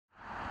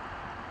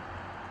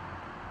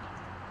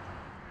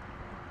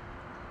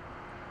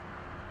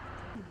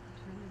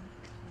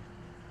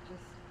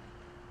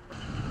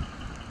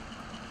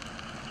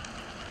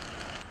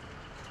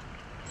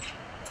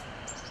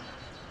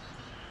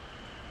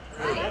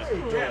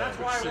Yeah, that's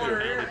why I want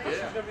her here.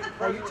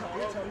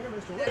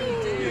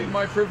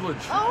 My privilege.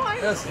 Oh,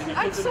 yes.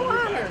 I'm so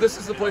honored. This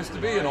is the place to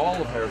be in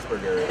all of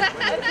Harrisburg area.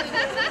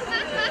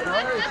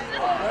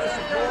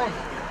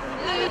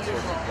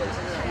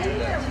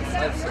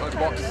 I've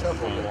walked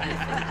several. Come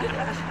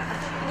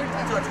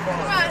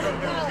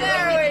on.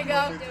 There we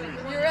go.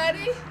 You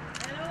ready?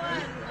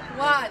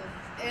 One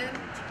and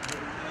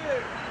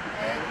two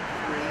and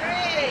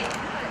three.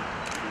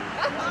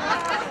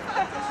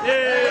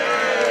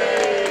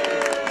 Yay!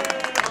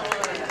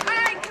 All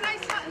right, can I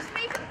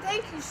speak?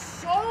 Thank you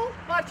so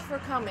much for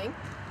coming.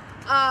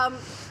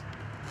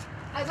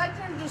 I'd like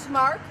to introduce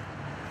Mark.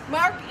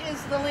 Mark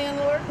is the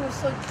landlord who's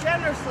so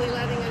generously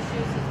letting us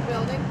use his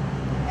building.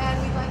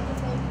 And we'd like to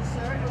thank you,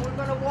 sir. And we're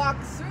going to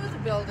walk through the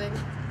building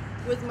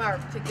with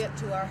Mark to get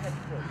to our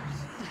headquarters.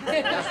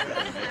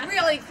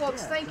 Really,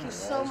 folks, thank you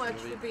so much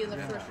for being the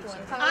first one.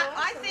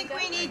 I think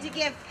we need to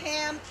give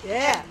Pam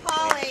and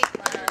Polly a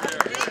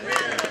big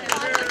round of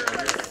applause.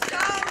 We're so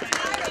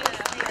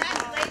tireless.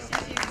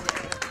 Congratulations, you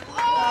two.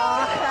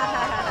 Wow.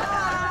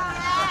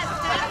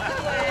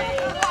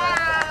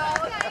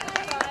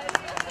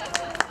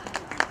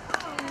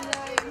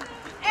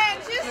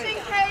 And just in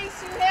case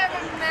you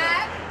haven't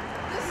met,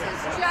 this is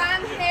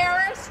John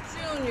Harris,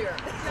 Jr.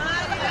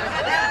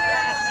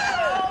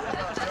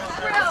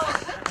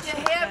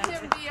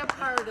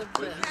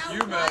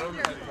 You, madam,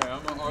 and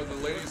Pam, are the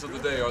ladies of the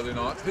day, are they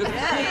not? Hip,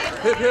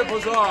 hip, hip,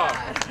 huzzah!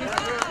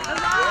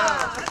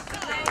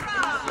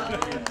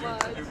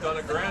 You've done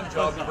a grand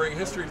job to bring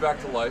history back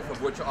to life, of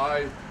which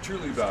I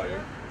truly value.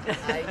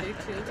 I do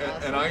too.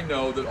 And I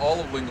know that all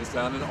of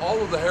Linglestown and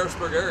all of the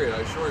Harrisburg area,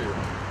 I assure you,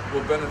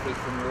 will benefit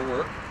from your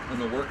work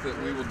and the work that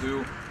we will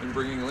do in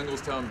bringing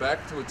Linglestown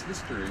back to its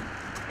history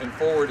and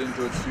forward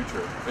into its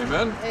future.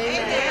 Amen?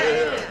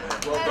 Amen.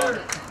 Well done.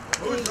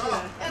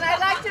 And I'd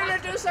like to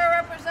introduce our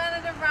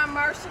representative, Ron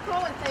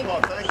Marsico, and thank you.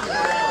 Thank you very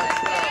much.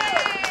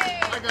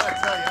 I got to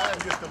tell you, I am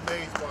just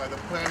amazed by the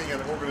planning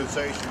and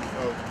organization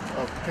of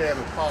Pam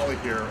and Polly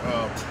here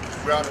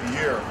throughout the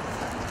year.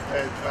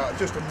 And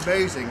just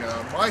amazing.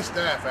 My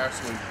staff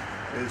actually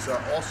is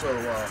also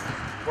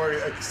very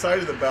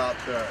excited about,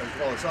 as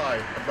well as I,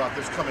 about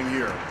this coming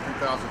year,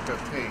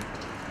 2015.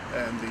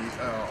 And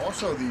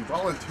also the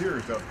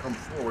volunteers that have come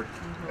forward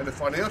and the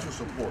financial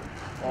support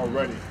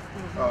already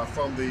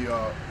from the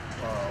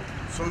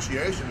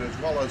association as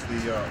well as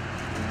the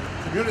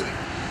community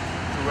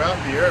throughout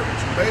the area.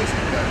 It's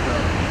amazing that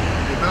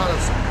the amount of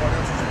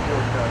financial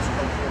support has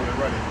come forward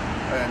already.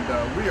 And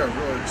we are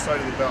really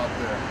excited about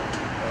the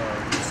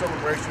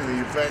celebration of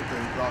the event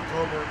in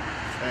October.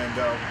 And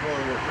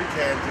doing what we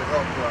can to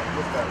help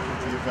with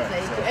the event.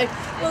 Thank you. And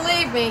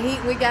believe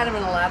me, we got him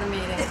in a lot of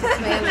meetings. This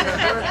man is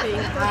working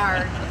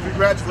hard.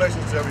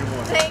 Congratulations to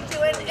everyone. Thank you.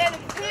 And Pam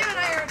and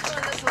I aren't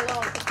doing this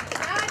alone.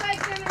 Now I'd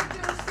like to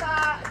introduce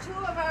two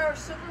of our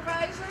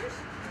supervisors.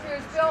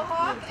 Here's Bill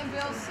Hawk and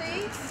Bill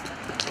Seeds.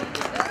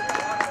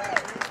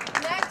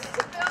 Next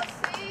to Bill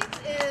Seeds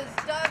is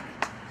Doug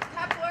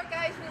Kepler.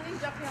 Guys, we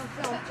need up here on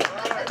film.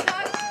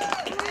 Doug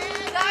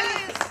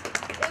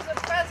is the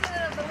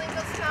president of the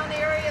Linglestown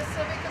Area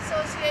Civic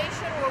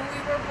Association, where we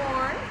were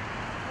born.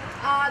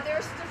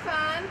 There's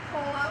Stefan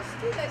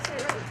Polowski. Did I say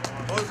it right?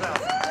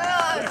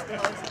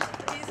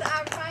 He's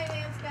our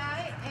finance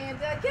guy. And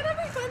get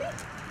everybody.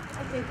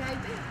 I think I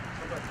did.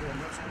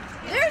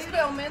 There's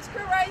Bill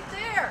Minsker right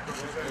there.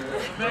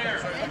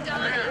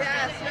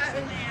 Yes,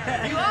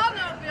 you all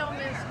know Bill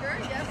Minsker.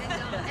 Yes.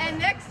 And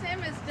next to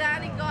him is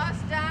Donnie Goss.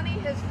 Donnie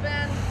has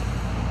been,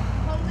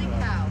 holy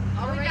cow.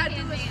 All we got to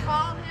do is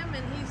call him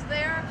and he's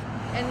there.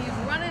 And he's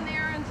running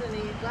errands and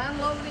he's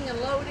unloading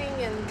and loading,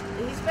 and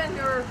he's been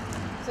here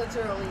since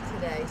early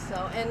today.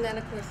 So, and then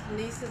of course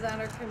Denise is on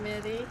our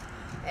committee,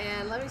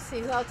 and let me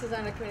see who else is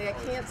on our committee. I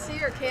can't see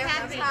her.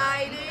 Kathy's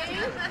hiding.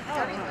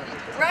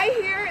 Right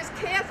here is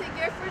Kathy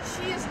Gifford.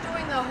 She is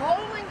doing the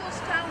whole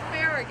Linglestown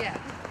Fair again.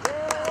 So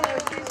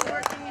she's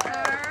working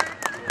hard.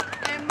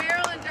 And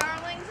Marilyn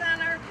Darling's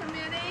on our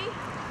committee,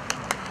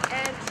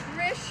 and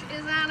Trish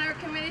is on our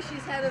committee.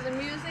 She's head of the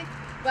music.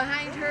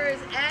 Behind her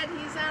is Ed.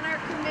 He's on our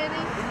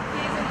committee.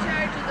 He's in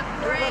charge of the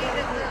parade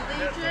at the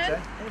Legion.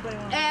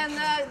 And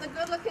the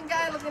good-looking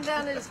guy looking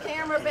down at his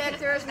camera back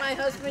there is my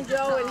husband,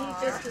 Joe, and he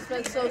just has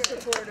been so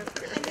supportive.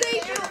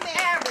 Thank you,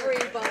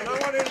 everybody. And I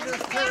want to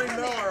introduce Terry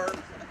Miller.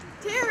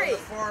 Terry.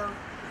 Before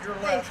your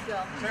left.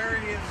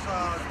 Terry is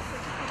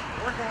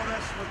working on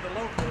us with the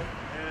local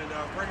and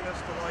bringing us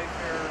to life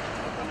here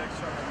for the next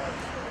several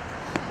months.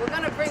 We're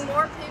going to bring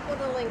more people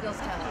to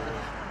Linglestown.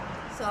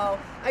 So,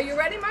 are you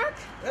ready, Mark?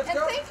 Let's and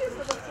go. Thank you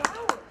for the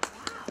flowers.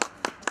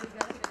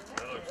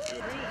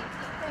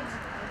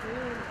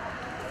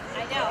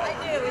 I know, I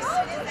do. As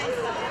soon as I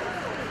saw it.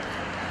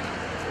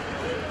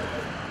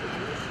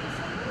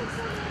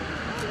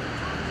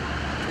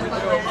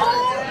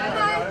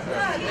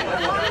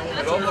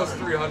 At almost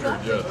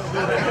 300, yes.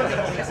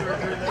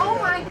 Oh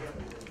my.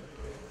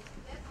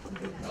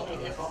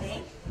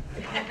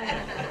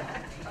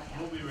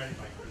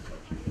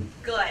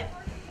 Good.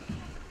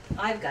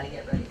 I've got to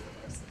get ready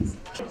for this.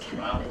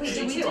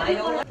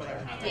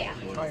 Yeah.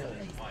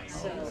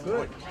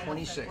 Good.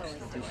 26.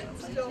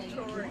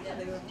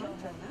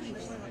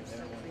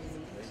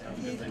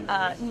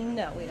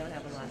 No, we don't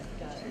have a lot.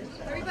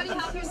 Everybody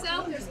help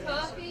yourself. There's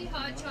coffee,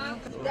 hot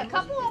chocolate. A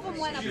couple of them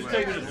went up. She's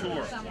taking a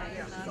tour.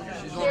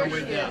 She's on her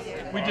way down.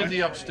 We did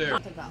the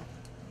upstairs.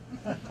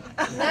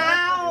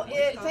 Now,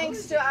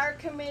 thanks to our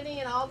committee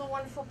and all the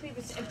wonderful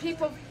people, and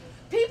people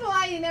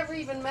I never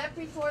even met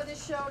before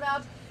this showed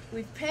up,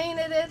 we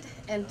painted it,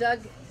 and Doug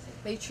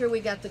made sure we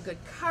got the good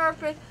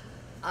carpet.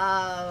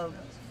 The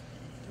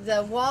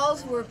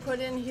walls were put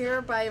in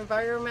here by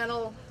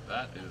environmental.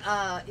 That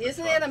is.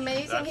 Isn't it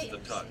amazing? That's the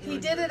touch. He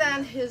did it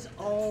on his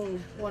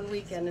own one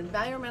weekend.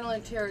 Environmental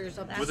Interiors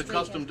up the With a street.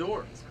 custom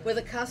door. With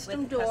a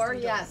custom door,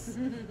 yes.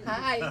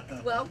 Hi,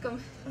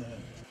 welcome.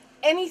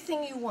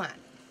 Anything you want,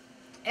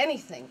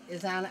 anything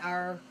is on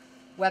our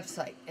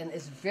website, and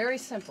it's very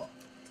simple.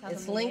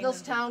 It's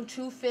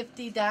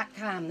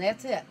Linglestown250.com.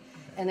 That's it.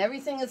 And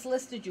everything is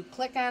listed. You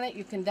click on it,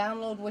 you can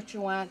download what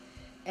you want,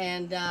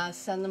 and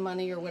send the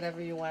money or whatever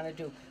you want to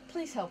do.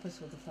 Please help us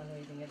with the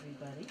fundraising,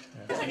 everybody.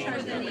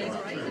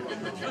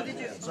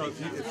 So if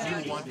you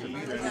want to be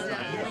there,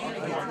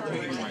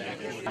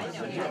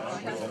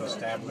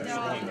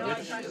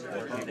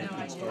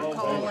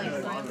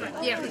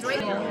 Yeah, because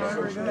right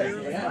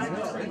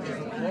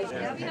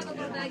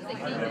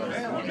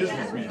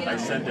I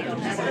sent it.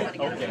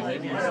 Okay.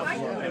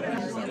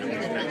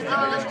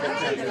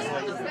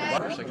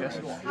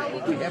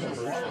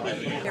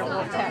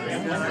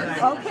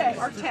 Okay,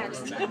 or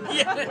text.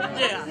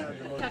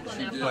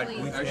 But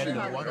we actually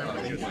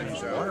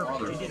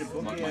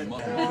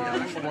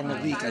won the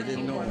week. I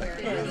didn't know that.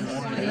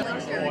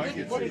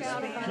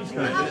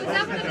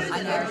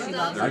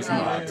 That's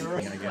not.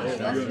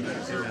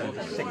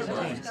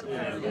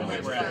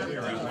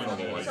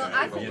 So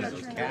I think